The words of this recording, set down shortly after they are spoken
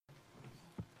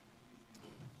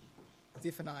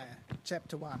Zephaniah,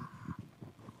 chapter 1.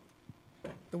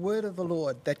 The word of the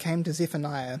Lord that came to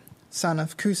Zephaniah, son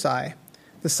of Cusai,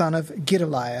 the son of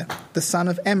Gedaliah, the son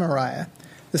of Amariah,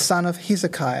 the son of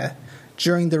Hezekiah,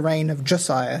 during the reign of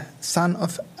Josiah, son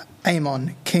of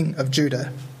Amon, king of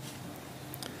Judah.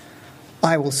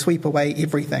 I will sweep away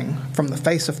everything from the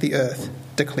face of the earth,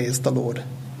 declares the Lord.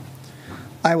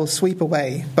 I will sweep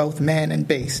away both man and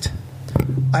beast.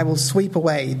 I will sweep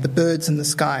away the birds in the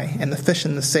sky and the fish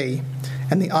in the sea,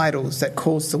 and the idols that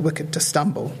cause the wicked to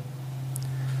stumble.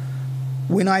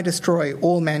 When I destroy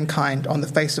all mankind on the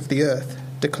face of the earth,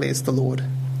 declares the Lord,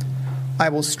 I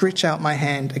will stretch out my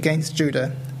hand against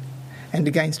Judah and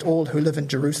against all who live in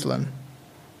Jerusalem.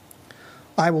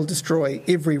 I will destroy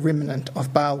every remnant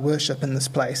of Baal worship in this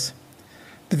place,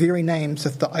 the very names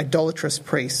of the idolatrous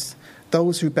priests,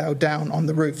 those who bow down on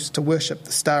the roofs to worship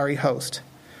the starry host,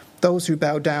 those who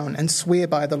bow down and swear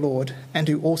by the Lord, and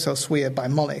who also swear by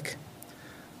Molech,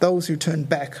 those who turn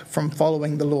back from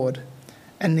following the Lord,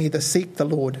 and neither seek the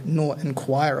Lord nor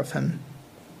inquire of him.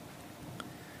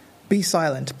 Be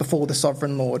silent before the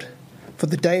sovereign Lord, for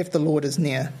the day of the Lord is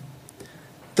near.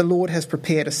 The Lord has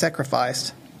prepared a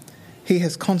sacrifice. He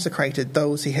has consecrated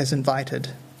those he has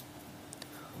invited.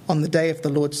 On the day of the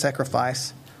Lord's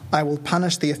sacrifice, I will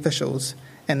punish the officials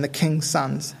and the king's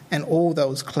sons and all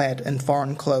those clad in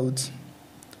foreign clothes.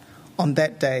 On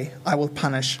that day, I will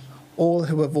punish all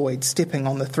who avoid stepping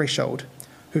on the threshold,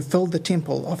 who fill the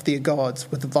temple of their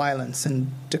gods with violence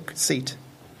and deceit.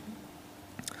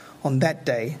 On that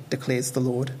day, declares the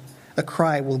Lord, a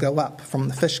cry will go up from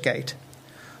the fish gate,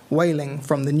 wailing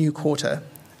from the new quarter,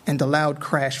 and a loud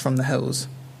crash from the hills.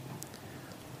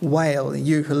 Wail,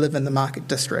 you who live in the market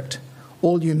district.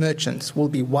 All you merchants will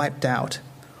be wiped out.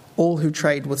 All who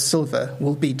trade with silver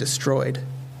will be destroyed.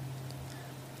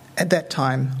 At that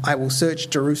time, I will search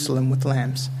Jerusalem with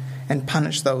lamps and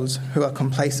punish those who are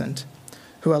complacent,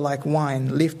 who are like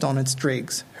wine left on its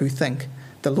dregs, who think,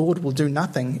 the Lord will do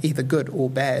nothing, either good or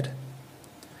bad.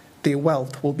 Their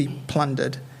wealth will be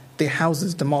plundered, their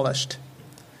houses demolished.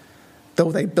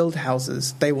 Though they build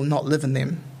houses, they will not live in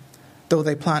them. Though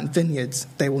they plant vineyards,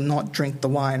 they will not drink the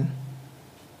wine.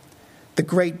 The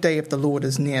great day of the Lord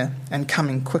is near and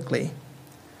coming quickly.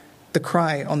 The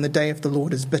cry on the day of the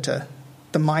Lord is bitter.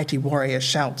 The mighty warrior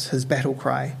shouts his battle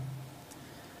cry.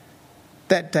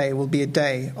 That day will be a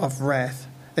day of wrath,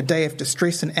 a day of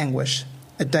distress and anguish,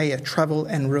 a day of trouble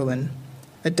and ruin,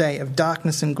 a day of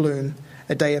darkness and gloom,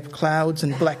 a day of clouds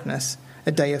and blackness,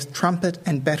 a day of trumpet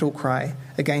and battle cry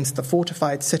against the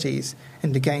fortified cities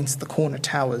and against the corner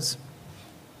towers.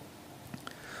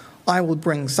 I will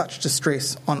bring such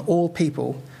distress on all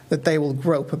people that they will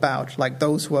grope about like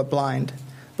those who are blind,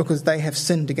 because they have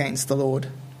sinned against the Lord.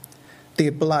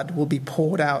 Their blood will be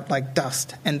poured out like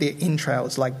dust and their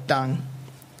entrails like dung.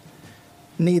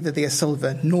 Neither their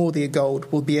silver nor their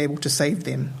gold will be able to save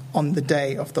them on the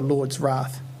day of the Lord's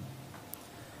wrath.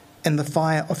 In the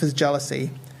fire of his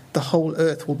jealousy, the whole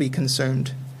earth will be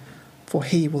consumed, for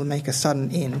he will make a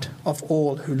sudden end of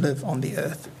all who live on the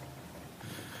earth.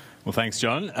 Well, thanks,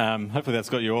 John. Hopefully that's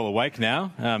got you all awake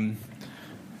now.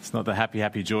 It's not the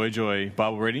happy, joy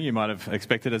Bible reading you might have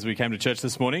expected as we came to church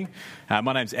this morning.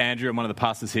 My name's Andrew. I'm one of the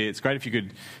pastors here. It's great if you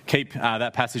could keep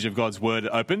that passage of God's Word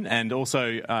open. And also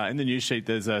in the news sheet,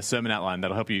 there's a sermon outline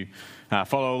that'll help you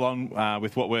follow along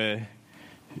with where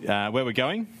we're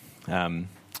going. Why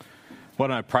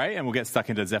don't I pray and we'll get stuck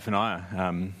into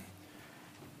Zephaniah.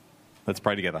 Let's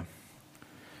pray together.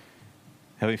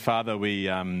 Heavenly Father, we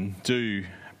do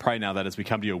pray now that as we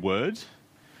come to your word,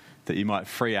 that you might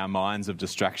free our minds of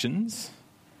distractions.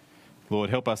 Lord,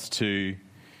 help us to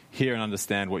hear and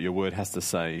understand what your word has to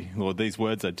say. Lord, these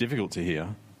words are difficult to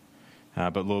hear,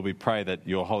 but Lord, we pray that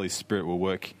your Holy Spirit will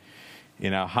work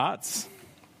in our hearts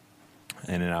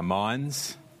and in our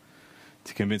minds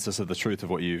to convince us of the truth of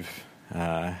what you've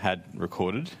had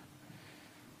recorded,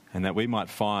 and that we might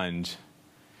find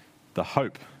the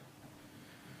hope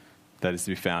that is to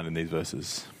be found in these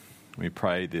verses. We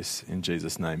pray this in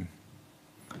Jesus' name.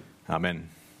 Amen.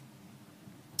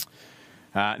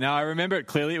 Now, I remember it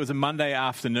clearly. It was a Monday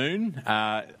afternoon.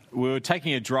 We were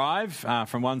taking a drive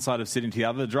from one side of Sydney to the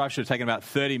other. The drive should have taken about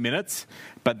 30 minutes,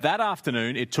 but that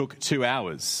afternoon it took 2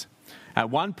 hours. At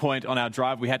one point on our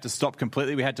drive, we had to stop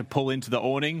completely. We had to pull into the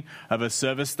awning of a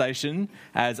service station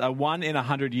as a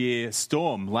 1-in-100-year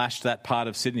storm lashed that part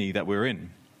of Sydney that we're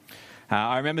in.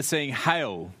 I remember seeing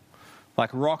hail,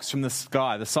 like rocks from the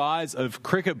sky, the size of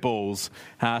cricket balls,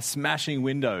 smashing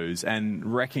windows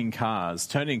and wrecking cars,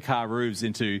 turning car roofs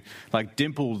into like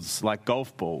dimples like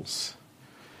golf balls.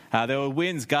 There were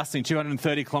winds gusting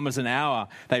 230 kilometres an hour.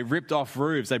 They ripped off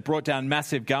roofs. They brought down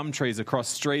massive gum trees across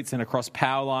streets and across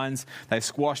power lines. They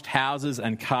squashed houses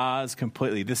and cars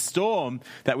completely. The storm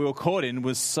that we were caught in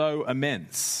was so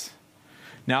immense.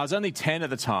 Now, I was only 10 at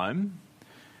the time,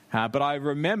 but I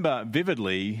remember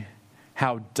vividly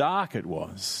how dark it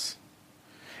was.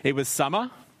 It was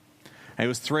summer. It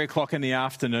was 3 o'clock in the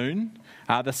afternoon.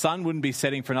 The sun wouldn't be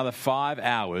setting for another 5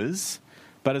 hours.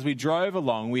 But as we drove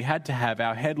along, we had to have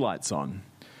our headlights on.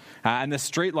 And the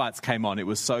street lights came on. It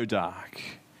was so dark.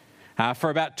 For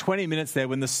about 20 minutes there,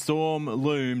 when the storm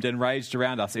loomed and raged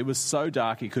around us, it was so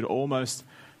dark it could almost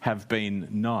have been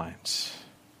night.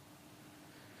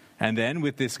 And then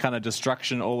with this kind of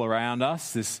destruction all around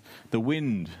us, the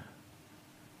wind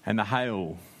and the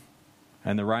hail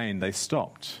and the rain, they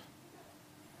stopped.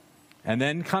 And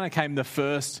then kind of came the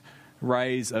first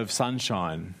rays of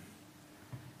sunshine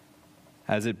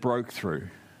as it broke through.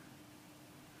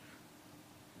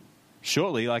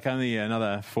 Shortly, like only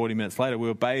another 40 minutes later, we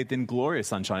were bathed in glorious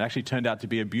sunshine. It actually turned out to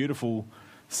be a beautiful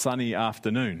sunny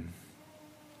afternoon.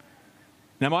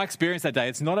 Now, my experience that day,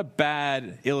 it's not a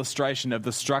bad illustration of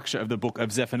the structure of the book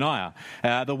of Zephaniah,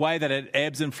 the way that it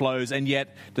ebbs and flows, and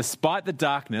yet, despite the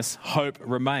darkness, hope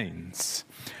remains.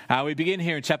 We begin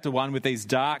here in chapter 1 with these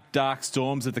dark, dark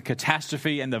storms of the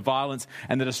catastrophe and the violence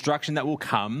and the destruction that will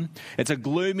come. It's a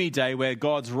gloomy day where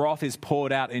God's wrath is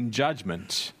poured out in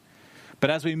judgment. But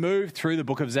as we move through the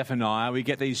book of Zephaniah, we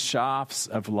get these shafts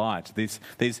of light, these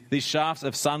shafts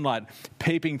of sunlight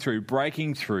peeping through,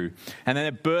 breaking through. And then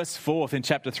it bursts forth in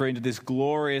chapter 3 into this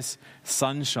glorious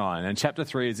sunshine. And chapter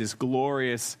 3 is this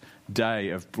glorious day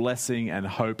of blessing and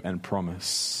hope and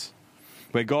promise,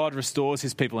 where God restores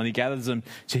his people and he gathers them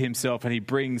to himself and he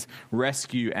brings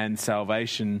rescue and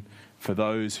salvation for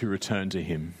those who return to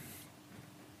him.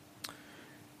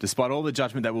 Despite all the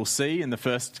judgment that we'll see in the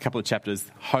first couple of chapters,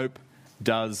 hope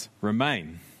does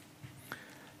remain.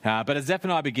 But as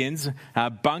Zephaniah begins,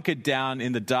 bunkered down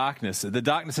in the darkness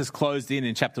has closed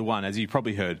in chapter 1, as you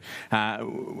probably heard.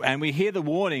 And we hear the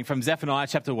warning from Zephaniah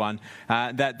chapter 1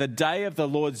 that the day of the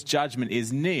Lord's judgment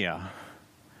is near.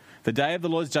 The day of the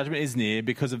Lord's judgment is near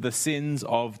because of the sins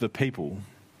of the people.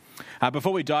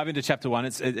 Before we dive into chapter 1,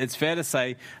 it's fair to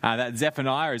say that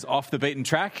Zephaniah is off the beaten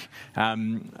track. I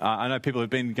know people who've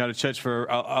been going to church for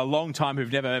a long time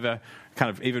who've never ever kind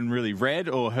of even really read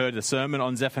or heard a sermon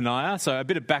on Zephaniah. So a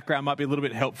bit of background might be a little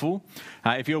bit helpful.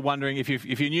 If you're wondering, if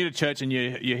you're new to church and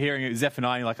you're hearing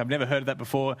Zephaniah, you're like, I've never heard of that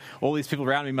before. All these people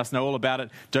around me must know all about it.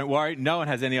 Don't worry, no one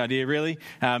has any idea really.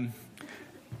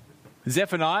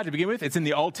 Zephaniah, to begin with, it's in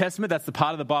the Old Testament. That's the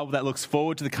part of the Bible that looks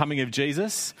forward to the coming of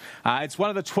Jesus. It's one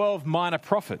of the 12 minor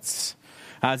prophets.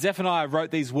 Zephaniah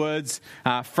wrote these words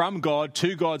from God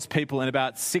to God's people in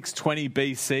about 620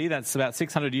 BC. That's about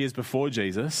 600 years before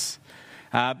Jesus.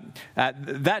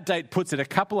 That date puts it a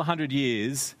couple of hundred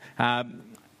years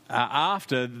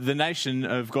after the nation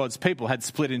of God's people had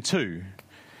split in two.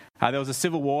 There was a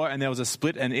civil war and there was a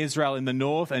split, and Israel in the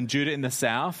north and Judah in the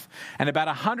south. And about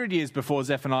 100 years before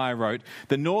Zephaniah wrote,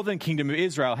 the northern kingdom of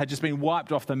Israel had just been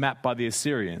wiped off the map by the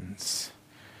Assyrians.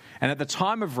 And at the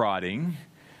time of writing,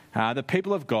 the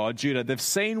people of God, Judah, they've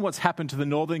seen what's happened to the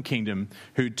northern kingdom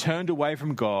who turned away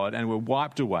from God and were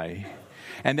wiped away.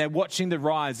 And they're watching the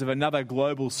rise of another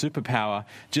global superpower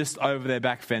just over their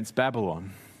back fence,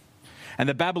 Babylon. And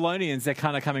the Babylonians, they're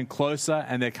kind of coming closer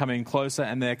and they're coming closer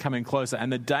and they're coming closer.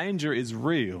 And the danger is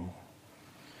real.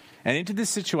 And into this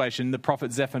situation, the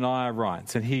prophet Zephaniah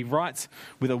writes. And he writes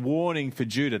with a warning for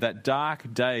Judah that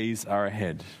dark days are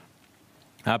ahead.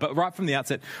 But right from the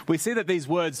outset, we see that these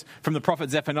words from the prophet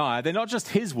Zephaniah, they're not just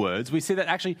his words. We see that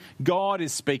actually God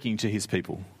is speaking to his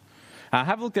people.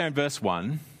 Have a look there in verse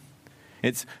 1.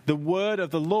 It's the word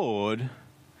of the Lord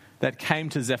that came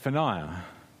to Zephaniah.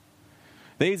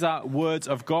 These are words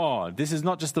of God. This is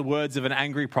not just the words of an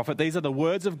angry prophet. These are the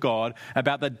words of God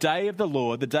about the day of the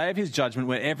Lord, the day of his judgment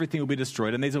where everything will be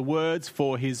destroyed. And these are words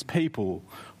for his people,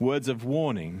 words of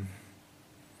warning.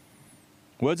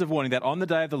 Words of warning that on the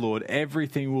day of the Lord,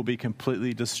 everything will be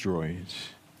completely destroyed.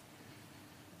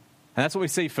 And that's what we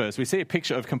see first. We see a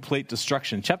picture of complete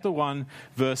destruction. Chapter 1,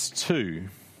 verse 2.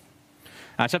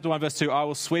 Chapter 1, verse 2, I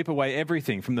will sweep away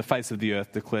everything from the face of the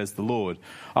earth, declares the Lord.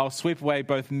 I will sweep away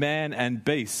both man and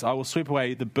beast. I will sweep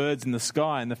away the birds in the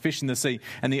sky and the fish in the sea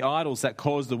and the idols that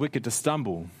cause the wicked to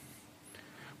stumble.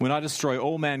 When I destroy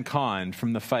all mankind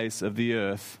from the face of the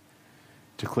earth,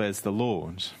 declares the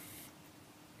Lord.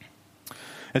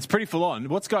 It's pretty full on.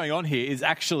 What's going on here is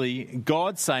actually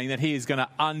God saying that he is going to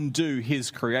undo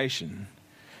his creation.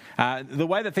 The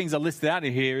way that things are listed out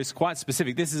here is quite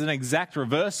specific. This is an exact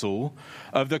reversal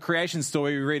of the creation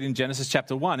story we read in Genesis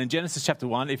chapter 1. In Genesis chapter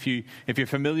 1, if you're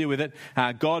familiar with it,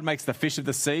 God makes the fish of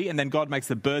the sea, and then God makes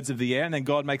the birds of the air, and then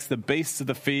God makes the beasts of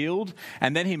the field,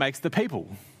 and then he makes the people.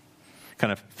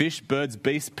 Kind of fish, birds,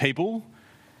 beasts, people.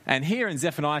 And here in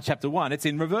Zephaniah chapter 1, it's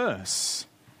in reverse.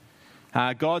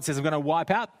 God says, I'm going to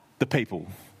wipe out the people,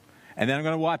 and then I'm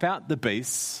going to wipe out the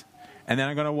beasts, and then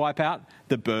I'm going to wipe out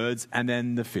the birds and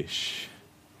then the fish.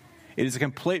 It is a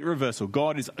complete reversal.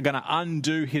 God is going to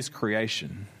undo his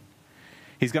creation.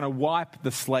 He's going to wipe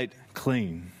the slate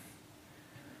clean.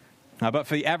 But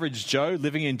for the average Joe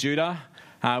living in Judah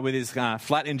with his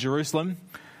flat in Jerusalem,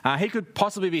 he could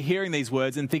possibly be hearing these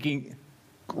words and thinking,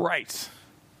 great,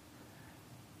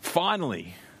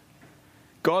 finally,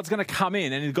 God's going to come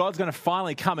in and God's going to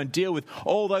finally come and deal with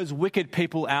all those wicked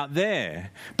people out there.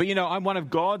 But, I'm one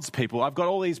of God's people. I've got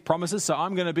all these promises, so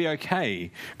I'm going to be okay.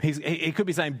 He could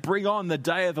be saying, bring on the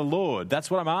day of the Lord.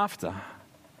 That's what I'm after.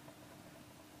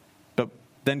 But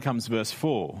then comes verse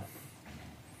 4.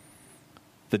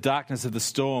 The darkness of the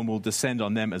storm will descend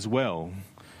on them as well,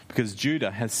 because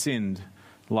Judah has sinned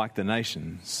like the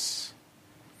nations.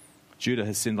 Judah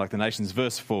has sinned like the nations.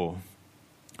 Verse 4.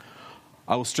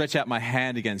 I will stretch out my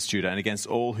hand against Judah and against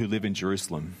all who live in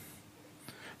Jerusalem.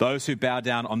 Those who bow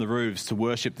down on the roofs to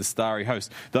worship the starry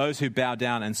host. Those who bow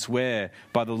down and swear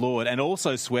by the Lord and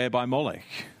also swear by Molech.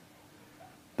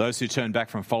 Those who turn back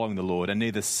from following the Lord and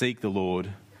neither seek the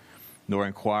Lord nor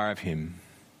inquire of him.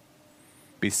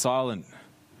 Be silent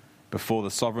before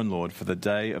the sovereign Lord, for the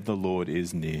day of the Lord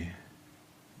is near.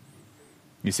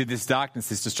 You see, this darkness,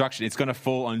 this destruction, it's going to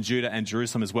fall on Judah and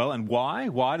Jerusalem as well. And why?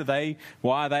 Why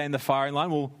are they in the firing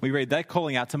line? Well, we read they're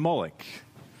calling out to Molech.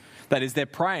 That is, they're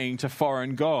praying to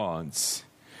foreign gods.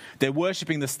 They're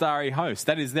worshipping the starry host.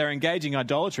 That is, they're engaging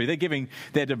idolatry. They're giving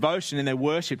their devotion and their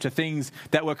worship to things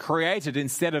that were created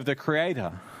instead of the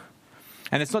Creator.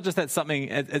 And it's not just that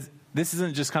this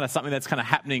isn't just kind of something that's kind of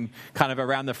happening kind of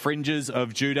around the fringes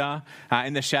of Judah,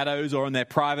 in the shadows or in their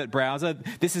private browser.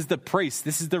 This is the priests.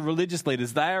 This is the religious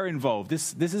leaders. They are involved.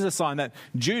 This is a sign that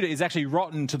Judah is actually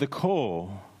rotten to the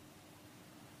core.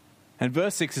 And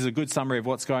verse 6 is a good summary of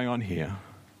what's going on here.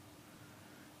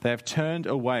 They have turned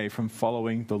away from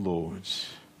following the Lord.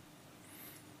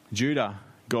 Judah,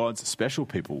 God's special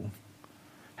people,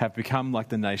 have become like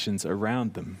the nations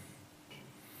around them.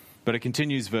 But it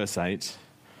continues, verse 8.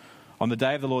 On the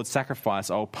day of the Lord's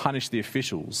sacrifice, I will punish the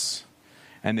officials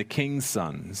and the king's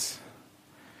sons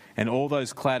and all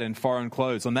those clad in foreign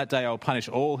clothes. On that day, I will punish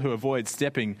all who avoid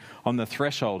stepping on the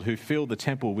threshold, who fill the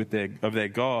temple of their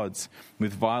gods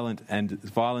with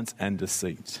violence and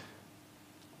deceit.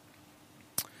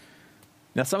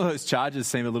 Now, some of those charges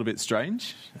seem a little bit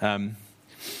strange.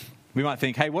 We might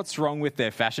think, hey, what's wrong with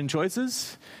their fashion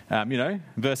choices?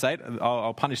 Verse 8,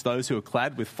 I'll punish those who are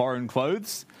clad with foreign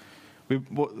clothes.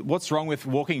 What's wrong with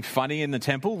walking funny in the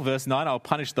temple? Verse 9, I'll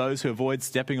punish those who avoid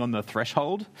stepping on the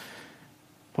threshold.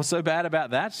 What's so bad about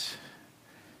that?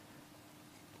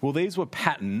 Well, these were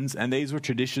patterns and these were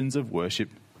traditions of worship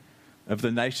of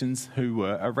the nations who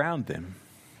were around them.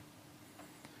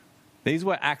 These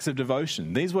were acts of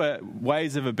devotion. These were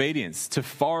ways of obedience to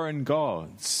foreign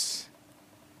gods.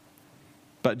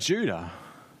 But Judah,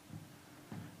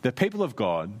 the people of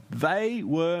God, they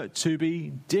were to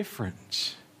be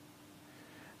different.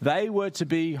 They were to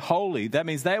be holy. That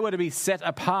means they were to be set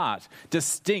apart,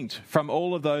 distinct from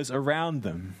all of those around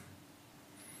them.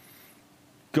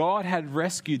 God had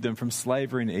rescued them from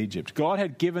slavery in Egypt. God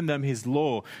had given them his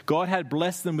law. God had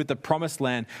blessed them with the promised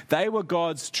land. They were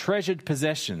God's treasured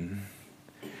possession.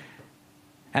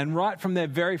 And right from their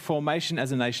very formation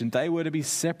as a nation, they were to be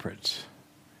separate.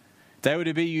 They were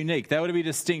to be unique. They were to be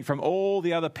distinct from all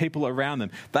the other people around them.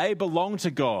 They belonged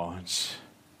to God.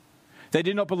 They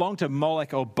did not belong to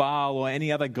Molech or Baal or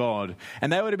any other god.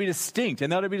 And they were to be distinct.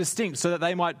 And they were to be distinct so that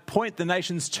they might point the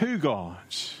nations to God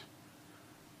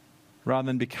rather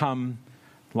than become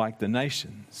like the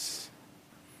nations.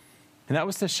 And that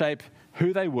was to shape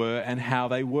who they were and how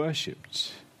they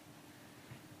worshipped.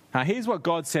 Now, here's what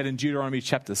God said in Deuteronomy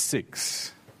chapter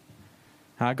 6.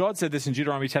 God said this in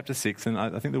Deuteronomy chapter 6, and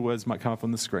I think the words might come up on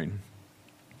the screen.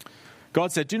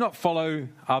 God said, do not follow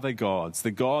other gods, the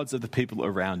gods of the people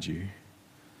around you.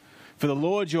 For the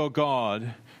Lord your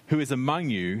God, who is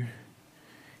among you,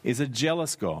 is a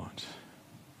jealous God.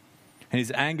 And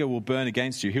his anger will burn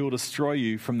against you. He will destroy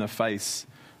you from the face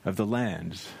of the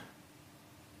land.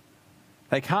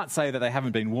 They can't say that they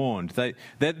haven't been warned. They're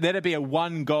to be a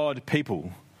one God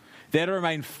people. They're to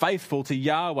remain faithful to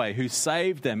Yahweh, who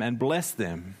saved them and blessed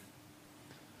them.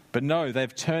 But no,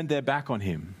 they've turned their back on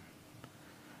him.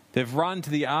 They've run to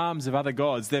the arms of other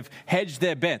gods. They've hedged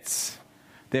their bets.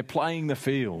 They're playing the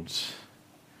field.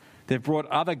 They've brought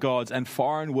other gods and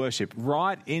foreign worship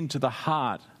right into the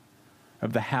heart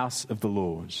of the house of the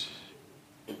Lord.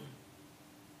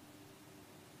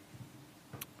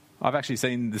 I've actually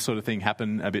seen this sort of thing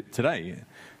happen a bit today.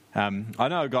 I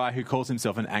know a guy who calls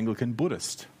himself an Anglican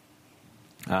Buddhist.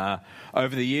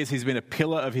 Over the years, he's been a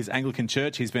pillar of his Anglican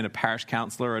church. He's been a parish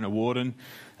counsellor and a warden.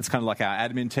 It's kind of like our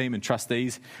admin team and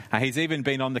trustees. He's even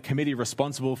been on the committee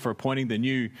responsible for appointing the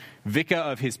new vicar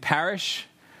of his parish.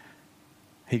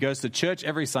 He goes to church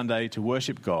every Sunday to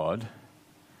worship God,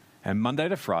 and Monday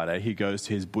to Friday he goes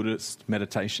to his Buddhist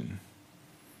meditation.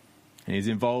 And he's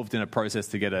involved in a process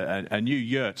to get a new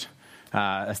yurt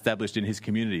established in his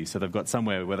community, so they've got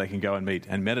somewhere where they can go and meet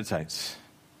and meditate.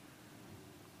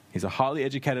 He's a highly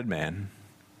educated man,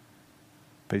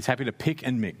 but he's happy to pick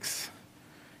and mix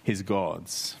his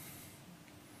gods.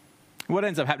 What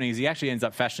ends up happening is he actually ends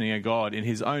up fashioning a god in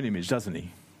his own image, doesn't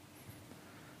he?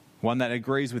 One that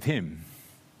agrees with him.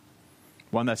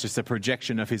 One that's just a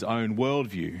projection of his own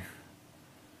worldview.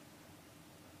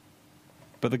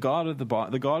 But the God of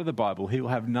the Bible, he will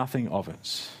have nothing of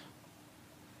it.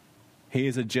 He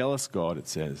is a jealous God, it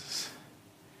says.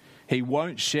 He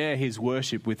won't share his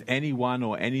worship with anyone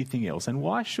or anything else. And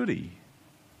why should he?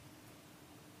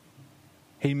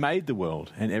 He made the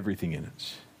world and everything in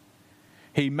it.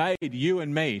 He made you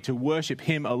and me to worship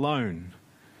him alone,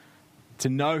 to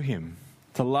know him,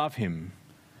 to love him,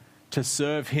 to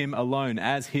serve him alone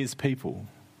as his people.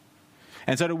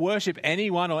 And so to worship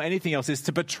anyone or anything else is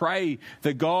to betray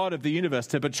the God of the universe,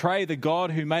 to betray the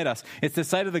God who made us. It's to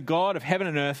say to the God of heaven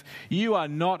and earth, you are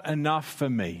not enough for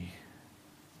me.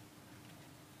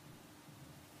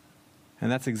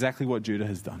 And that's exactly what Judah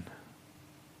has done.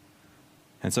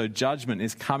 And so judgment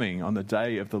is coming on the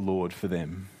day of the Lord for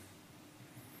them.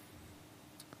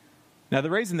 Now,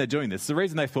 the reason they're doing this, the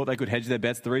reason they thought they could hedge their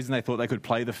bets, the reason they thought they could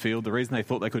play the field, the reason they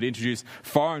thought they could introduce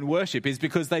foreign worship is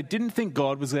because they didn't think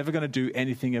God was ever going to do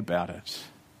anything about it.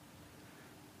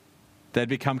 They'd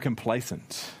become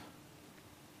complacent.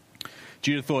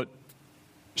 Judah thought,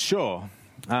 sure,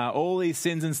 all these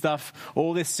sins and stuff,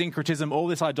 all this syncretism, all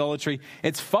this idolatry,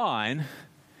 it's fine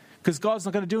because God's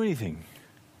not going to do anything.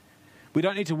 We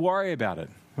don't need to worry about it.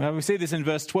 Well, we see this in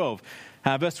verse 12.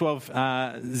 Verse 12,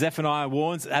 Zephaniah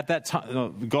warns, at that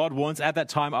time, God warns, at that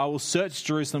time I will search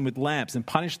Jerusalem with lamps and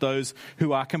punish those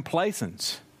who are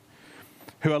complacent,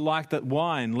 who are like that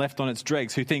wine left on its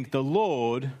dregs, who think the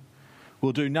Lord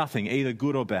will do nothing, either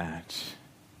good or bad.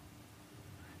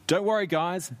 Don't worry,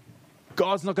 guys.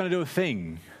 God's not going to do a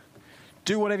thing.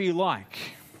 Do whatever you like.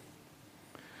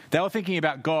 They were thinking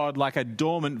about God like a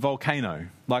dormant volcano,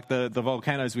 like the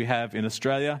volcanoes we have in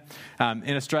Australia.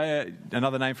 In Australia,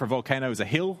 another name for a volcano is a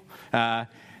hill.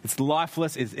 It's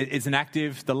lifeless, it's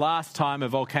inactive. The last time a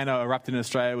volcano erupted in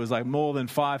Australia was like more than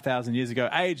 5,000 years ago,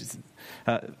 ages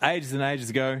and ages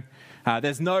ago.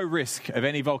 There's no risk of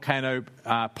any volcano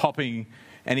popping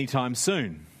anytime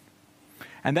soon.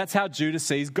 And that's how Judah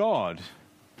sees God.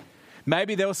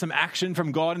 Maybe there was some action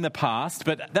from God in the past,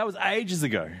 but that was ages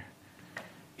ago.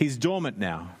 He's dormant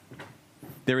now.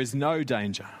 There is no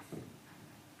danger.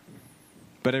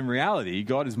 But in reality,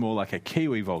 God is more like a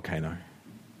Kiwi volcano,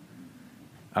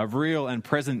 a real and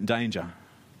present danger.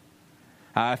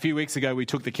 A few weeks ago, we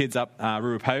took the kids up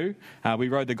Ruapehu. We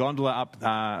rode the gondola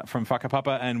up from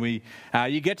Whakapapa,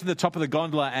 and you get to the top of the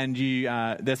gondola, and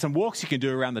there's some walks you can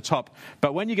do around the top.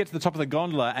 But when you get to the top of the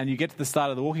gondola and you get to the start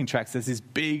of the walking tracks, there's this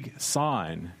big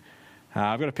sign.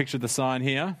 I've got a picture of the sign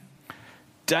here.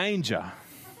 Danger.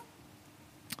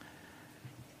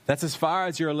 That's as far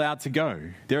as you're allowed to go.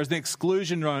 There is an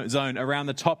exclusion zone around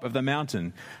the top of the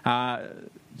mountain.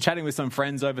 Chatting with some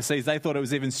friends overseas, they thought it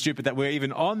was even stupid that we're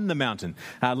even on the mountain,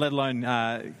 let alone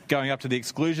going up to the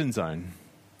exclusion zone.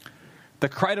 The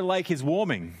crater lake is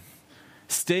warming.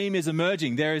 Steam is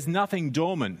emerging. There is nothing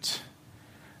dormant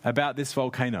about this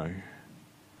volcano.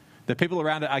 The people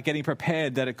around it are getting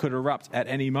prepared that it could erupt at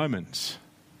any moment.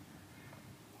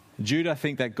 Judah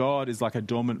think that God is like a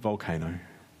dormant volcano,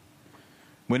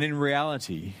 when in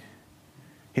reality,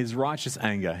 his righteous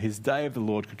anger, his day of the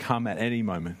Lord could come at any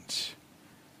moment.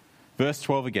 Verse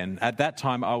 12 again, at that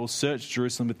time I will search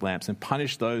Jerusalem with lamps and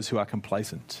punish those who are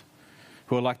complacent,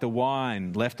 who are like the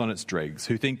wine left on its dregs,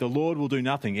 who think the Lord will do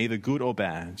nothing, either good or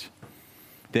bad.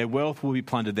 Their wealth will be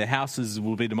plundered, their houses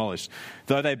will be demolished.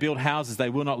 Though they build houses, they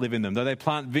will not live in them. Though they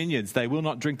plant vineyards, they will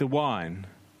not drink the wine.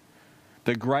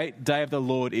 The great day of the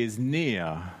Lord is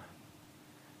near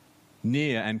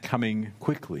and coming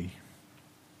quickly.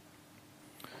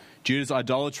 Judah's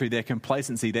idolatry, their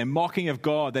complacency, their mocking of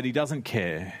God that he doesn't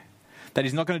care, that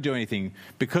he's not going to do anything.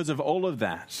 Because of all of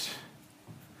that,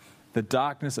 the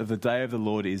darkness of the day of the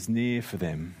Lord is near for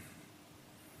them.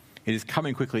 It is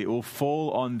coming quickly. It will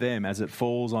fall on them as it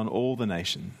falls on all the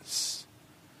nations.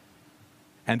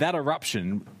 And that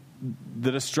eruption,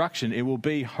 the destruction, it will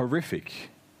be horrific.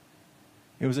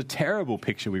 It was a terrible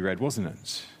picture we read, wasn't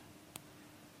it?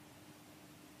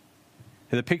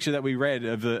 The picture that we read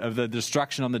of the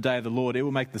destruction on the day of the Lord, it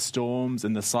will make the storms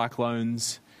and the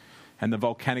cyclones and the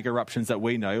volcanic eruptions that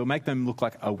we know, it will make them look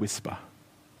like a whisper.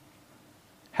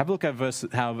 Have a look at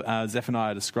how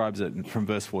Zephaniah describes it from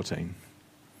verse 14.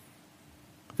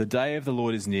 The day of the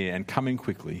Lord is near and coming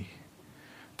quickly.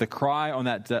 The cry on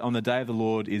the day of the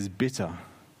Lord is bitter.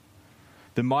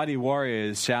 The mighty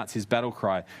warrior shouts his battle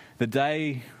cry. The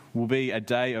day will be a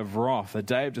day of wrath, a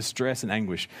day of distress and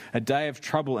anguish, a day of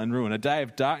trouble and ruin, a day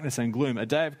of darkness and gloom, a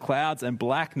day of clouds and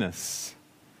blackness,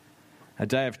 a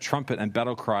day of trumpet and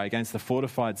battle cry against the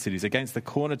fortified cities, against the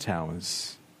corner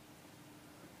towers.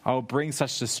 I will bring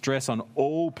such distress on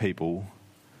all people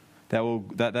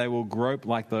that they will grope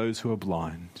like those who are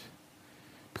blind,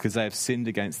 because they have sinned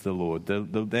against the Lord.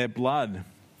 Their blood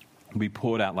will be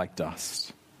poured out like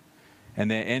dust, and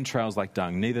their entrails like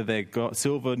dung. Neither their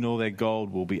silver nor their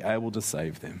gold will be able to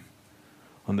save them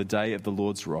on the day of the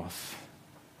Lord's wrath.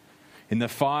 In the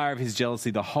fire of his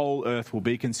jealousy, the whole earth will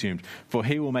be consumed, for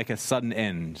he will make a sudden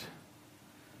end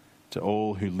to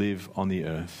all who live on the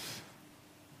earth.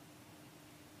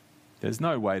 There's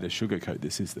no way to sugarcoat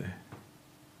this, is there?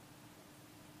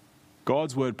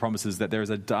 God's word promises that there is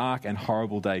a dark and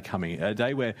horrible day coming, a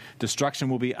day where destruction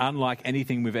will be unlike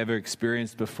anything we've ever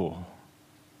experienced before.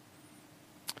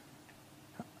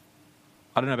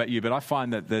 I don't know about you, but I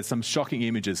find that there's some shocking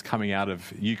images coming out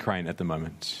of Ukraine at the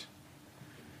moment.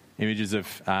 Images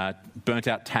of burnt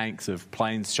out tanks, of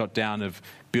planes shot down, of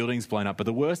buildings blown up. But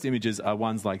the worst images are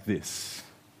ones like this.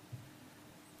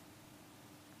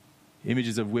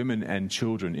 Images of women and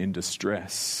children in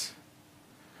distress.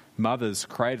 Mothers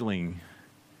cradling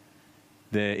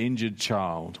their injured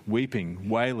child, weeping,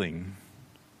 wailing,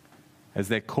 as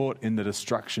they're caught in the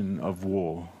destruction of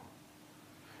war,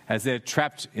 as they're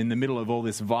trapped in the middle of all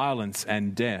this violence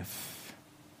and death.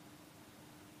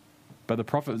 But the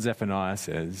prophet Zephaniah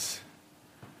says,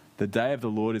 the day of the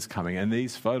Lord is coming, and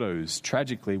these photos,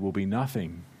 tragically, will be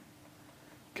nothing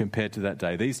compared to that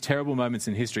day. These terrible moments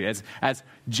in history, as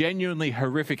genuinely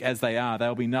horrific as they are,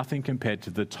 they'll be nothing compared to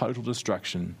the total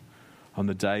destruction on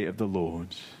the day of the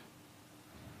Lord.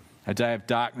 A day of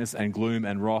darkness and gloom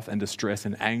and wrath and distress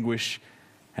and anguish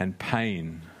and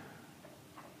pain.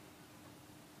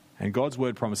 And God's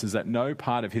word promises that no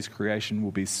part of his creation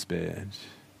will be spared.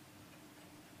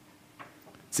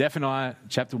 Zephaniah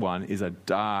chapter 1 is a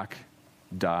dark,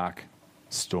 dark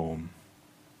storm.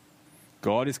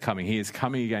 God is coming. He is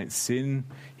coming against sin.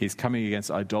 He is coming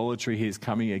against idolatry. He is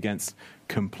coming against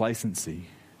complacency.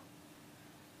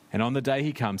 And on the day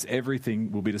he comes,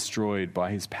 everything will be destroyed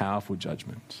by his powerful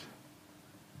judgment.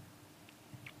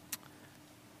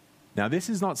 Now, this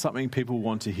is not something people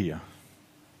want to hear.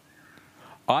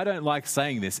 I don't like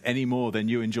saying this any more than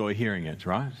you enjoy hearing it,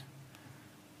 right?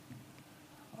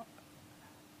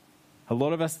 A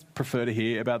lot of us prefer to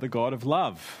hear about the God of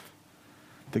love,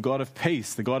 the God of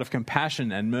peace, the God of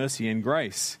compassion and mercy and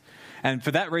grace. And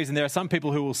for that reason, there are some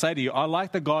people who will say to you, I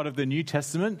like the God of the New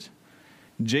Testament,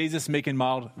 Jesus, meek and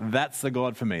mild, that's the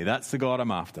God for me. That's the God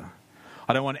I'm after.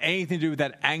 I don't want anything to do with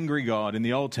that angry God in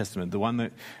the Old Testament, the one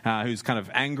that who's kind of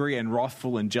angry and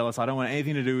wrathful and jealous. I don't want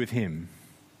anything to do with him.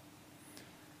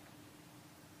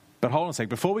 But hold on a sec.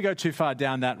 Before we go too far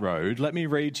down that road, let me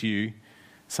read to you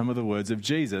some of the words of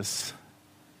Jesus,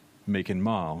 meek and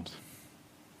mild.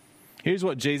 Here's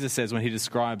what Jesus says when he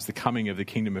describes the coming of the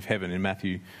kingdom of heaven in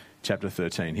Matthew chapter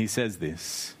 13. He says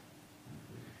this.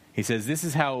 He says, this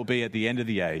is how it will be at the end of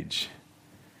the age.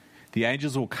 The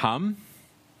angels will come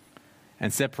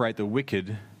and separate the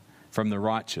wicked from the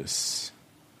righteous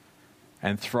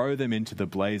and throw them into the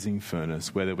blazing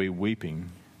furnace where there will be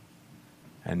weeping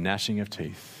and gnashing of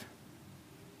teeth.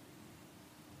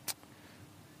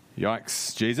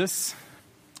 Yikes, Jesus,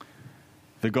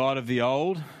 the God of the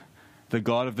old, the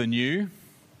God of the new,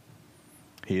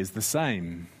 he is the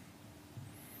same.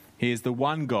 He is the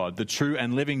one God, the true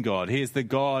and living God. He is the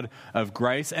God of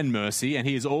grace and mercy, and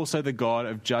he is also the God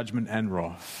of judgment and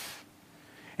wrath.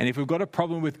 And if we've got a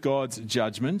problem with God's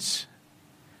judgment,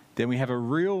 then we have a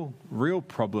real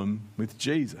problem with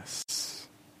Jesus.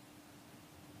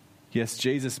 Yes,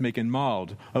 Jesus, meek and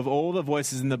mild. Of all the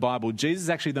voices in the Bible, Jesus is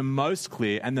actually the most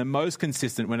clear and the most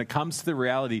consistent when it comes to the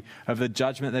reality of the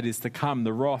judgment that is to come,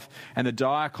 the wrath and the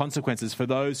dire consequences for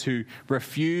those who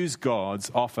refuse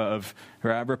God's offer of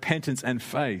repentance and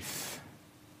faith.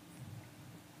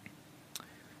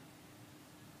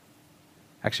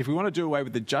 Actually, if we want to do away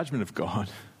with the judgment of God,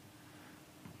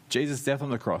 Jesus' death on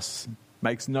the cross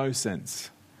makes no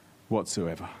sense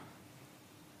whatsoever.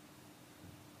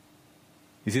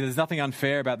 You see, there's nothing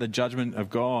unfair about the judgment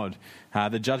of God,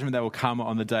 the judgment that will come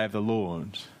on the day of the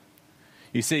Lord.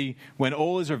 You see, when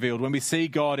all is revealed, when we see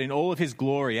God in all of his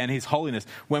glory and his holiness,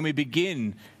 when we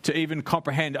begin to even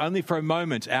comprehend only for a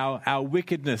moment our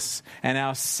wickedness and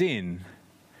our sin,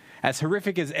 as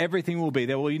horrific as everything will be,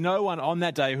 there will be no one on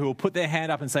that day who will put their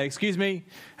hand up and say, excuse me,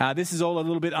 this is all a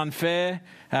little bit unfair,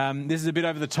 this is a bit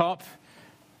over the top.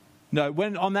 No,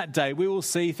 when on that day we will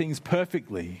see things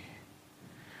perfectly.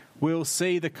 We'll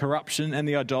see the corruption and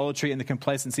the idolatry and the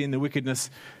complacency and the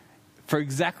wickedness for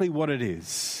exactly what it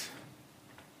is.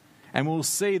 And we'll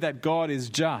see that God is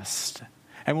just.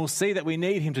 And we'll see that we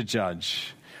need him to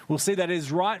judge. We'll see that it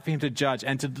is right for him to judge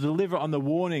and to deliver on the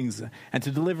warnings and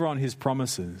to deliver on his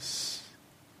promises.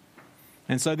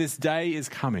 And so this day is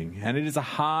coming, and it is a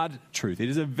hard truth. It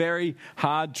is a very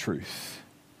hard truth.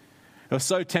 I was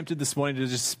so tempted this morning to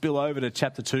just spill over to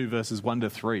chapter 2, verses 1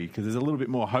 to 3, because there's a little bit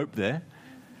more hope there.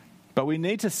 But we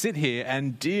need to sit here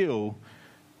and deal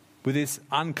with this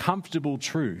uncomfortable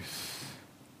truth.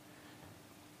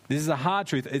 This is a hard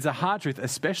truth. It's a hard truth,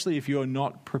 especially if you're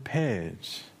not prepared.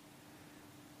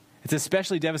 It's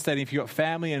especially devastating if you've got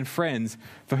family and friends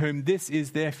for whom this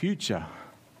is their future.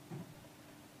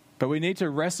 But we need to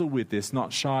wrestle with this,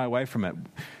 not shy away from it.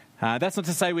 That's not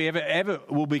to say we ever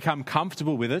will become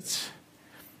comfortable with it.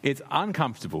 It's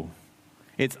uncomfortable.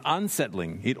 It's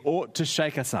unsettling. It ought to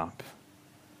shake us up.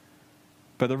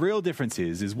 But the real difference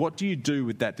is what do you do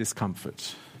with that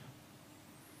discomfort?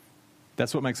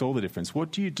 That's what makes all the difference.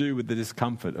 What do you do with the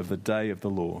discomfort of the day of the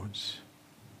Lord?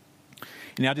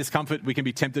 In our discomfort, we can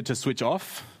be tempted to switch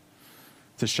off,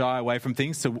 to shy away from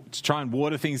things, to try and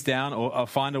water things down or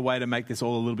find a way to make this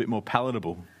all a little bit more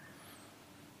palatable.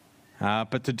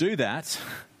 But to do that,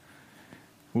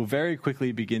 we'll very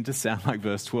quickly begin to sound like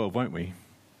verse 12, won't we?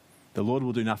 The Lord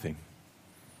will do nothing,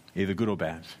 either good or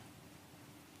bad.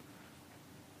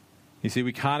 You see,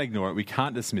 we can't ignore it. We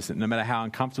can't dismiss it, no matter how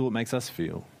uncomfortable it makes us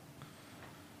feel.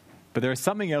 But there is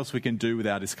something else we can do with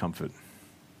our discomfort.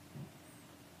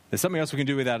 There's something else we can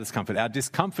do with our discomfort. Our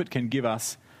discomfort can give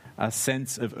us a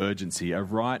sense of urgency, a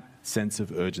right sense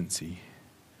of urgency.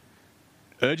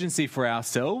 Urgency for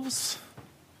ourselves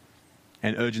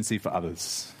and urgency for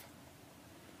others.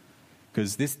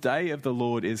 Because this day of the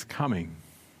Lord is coming.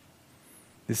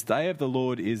 This day of the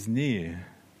Lord is near.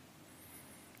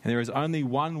 And there is only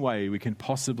one way we can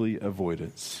possibly avoid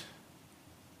it.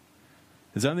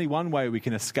 There's only one way we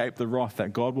can escape the wrath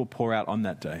that God will pour out on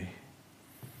that day.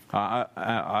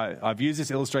 I've used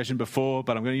this illustration before,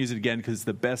 but I'm going to use it again because it's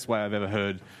the best way I've ever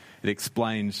heard it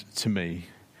explained to me.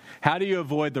 How do you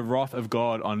avoid the wrath of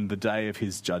God on the day of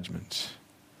his judgment?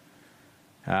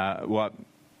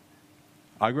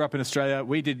 I grew up in Australia.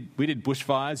 We did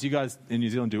bushfires. You guys in New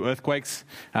Zealand do earthquakes.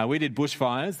 We did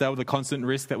bushfires. They were the constant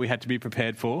risk that we had to be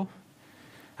prepared for.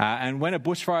 And when a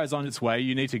bushfire is on its way,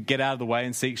 you need to get out of the way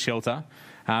and seek shelter.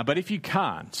 But if you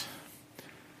can't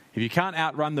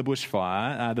outrun the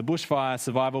bushfire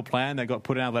survival plan that got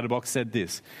put in our letterbox said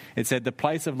this. It said the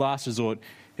place of last resort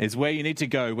is where you need to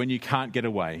go when you can't get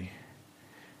away.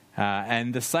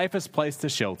 And the safest place to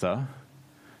shelter,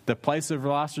 the place of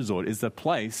last resort, is the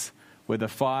place where the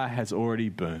fire has already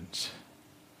burnt.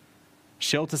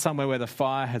 Shelter somewhere where the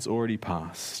fire has already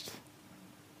passed.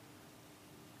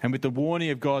 And with the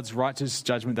warning of God's righteous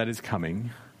judgment that is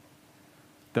coming,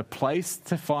 the place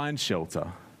to find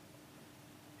shelter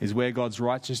is where God's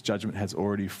righteous judgment has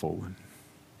already fallen,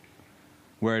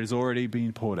 where it has already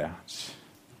been poured out.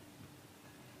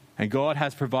 And God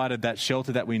has provided that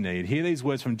shelter that we need. Hear these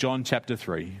words from John chapter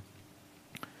 3.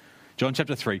 John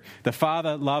chapter 3, the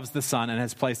Father loves the Son and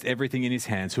has placed everything in his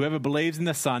hands. Whoever believes in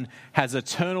the Son has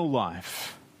eternal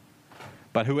life,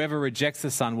 but whoever rejects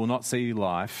the Son will not see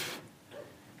life,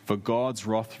 for God's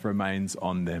wrath remains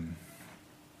on them.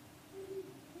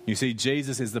 You see,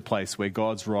 Jesus is the place where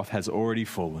God's wrath has already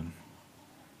fallen.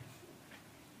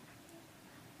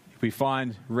 If we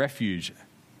find refuge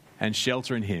and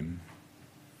shelter in him,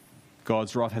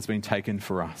 God's wrath has been taken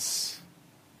for us.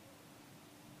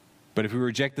 But if we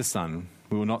reject the Son,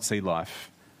 we will not see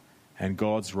life, and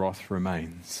God's wrath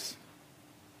remains.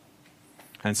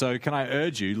 And so can I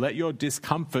urge you, let your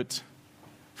discomfort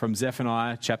from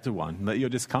Zephaniah chapter 1. Let your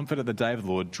discomfort at the day of the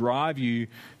Lord drive you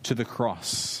to the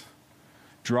cross.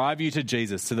 Drive you to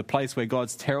Jesus, to the place where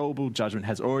God's terrible judgment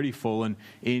has already fallen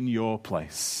in your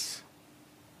place.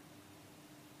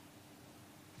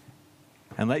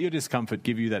 And let your discomfort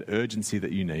give you that urgency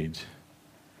that you need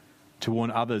to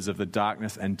warn others of the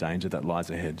darkness and danger that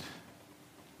lies ahead.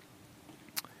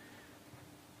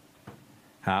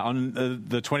 On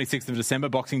the 26th of December,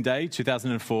 Boxing Day,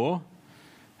 2004,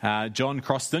 John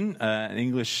Croston, an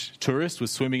English tourist,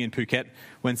 was swimming in Phuket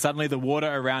when suddenly the water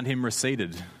around him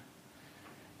receded.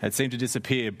 It seemed to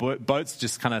disappear. Boats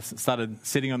just kind of started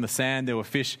sitting on the sand. There were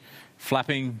fish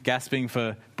flapping, gasping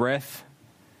for breath.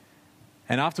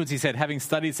 And afterwards he said, having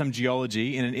studied some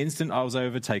geology, in an instant I was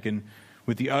overtaken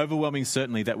with the overwhelming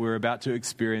certainty that we were about to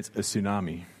experience a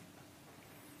tsunami.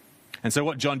 And so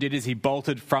what John did is he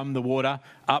bolted from the water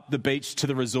up the beach to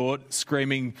the resort,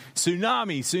 screaming,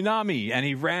 "Tsunami, tsunami!" And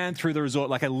he ran through the resort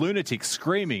like a lunatic,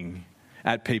 screaming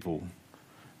at people,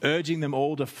 urging them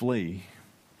all to flee.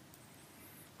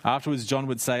 Afterwards, John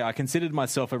would say, I considered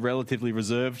myself a relatively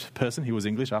reserved person. He was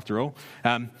English, after all.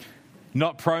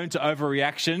 Not prone to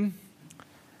overreaction.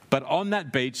 But on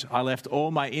that beach, I left all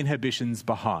my inhibitions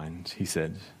behind, he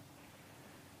said.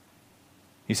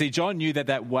 You see, John knew that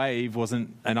that wave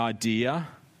wasn't an idea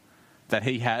that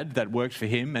he had that worked for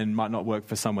him and might not work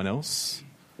for someone else.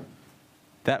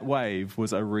 That wave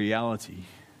was a reality.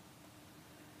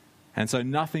 And so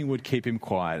nothing would keep him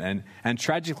quiet. And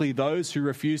tragically, those who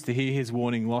refused to hear his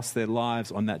warning lost their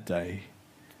lives on that day.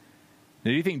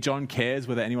 Now, do you think John cares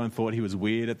whether anyone thought he was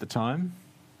weird at the time?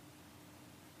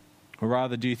 Or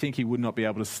rather, do you think he would not be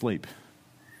able to sleep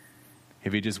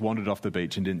if he just wandered off the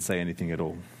beach and didn't say anything at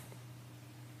all?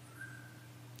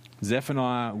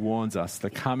 Zephaniah warns us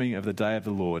the coming of the day of the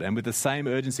Lord, and with the same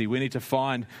urgency, we need to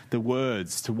find the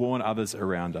words to warn others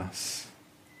around us.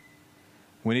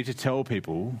 We need to tell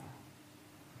people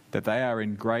that they are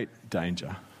in great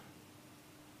danger,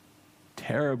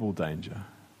 terrible danger.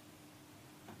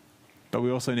 But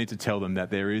we also need to tell them that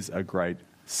there is a great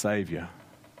Saviour.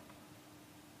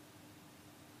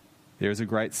 There is a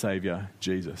great Saviour,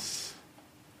 Jesus.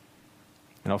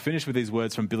 And I'll finish with these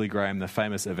words from Billy Graham, the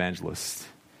famous evangelist.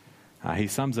 He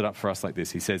sums it up for us like this.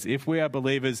 He says, if we are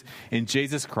believers in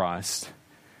Jesus Christ,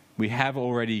 we have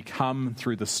already come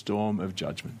through the storm of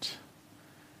judgment.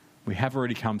 We have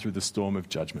already come through the storm of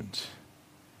judgment.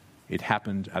 It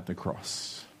happened at the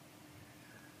cross.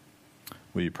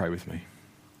 Will you pray with me?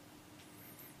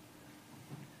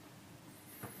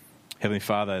 Heavenly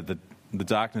Father, the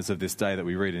darkness of this day that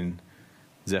we read in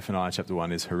Zephaniah chapter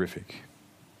 1 is horrific.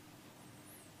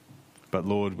 But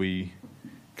Lord, we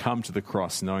come to the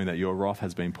cross knowing that your wrath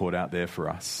has been poured out there for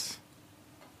us.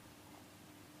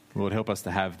 Lord, help us to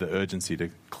have the urgency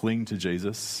to cling to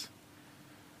Jesus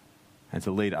and to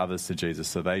lead others to Jesus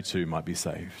so they too might be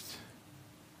saved.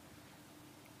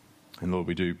 And Lord,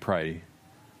 we do pray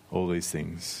all these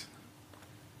things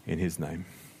in his name.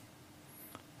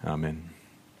 Amen.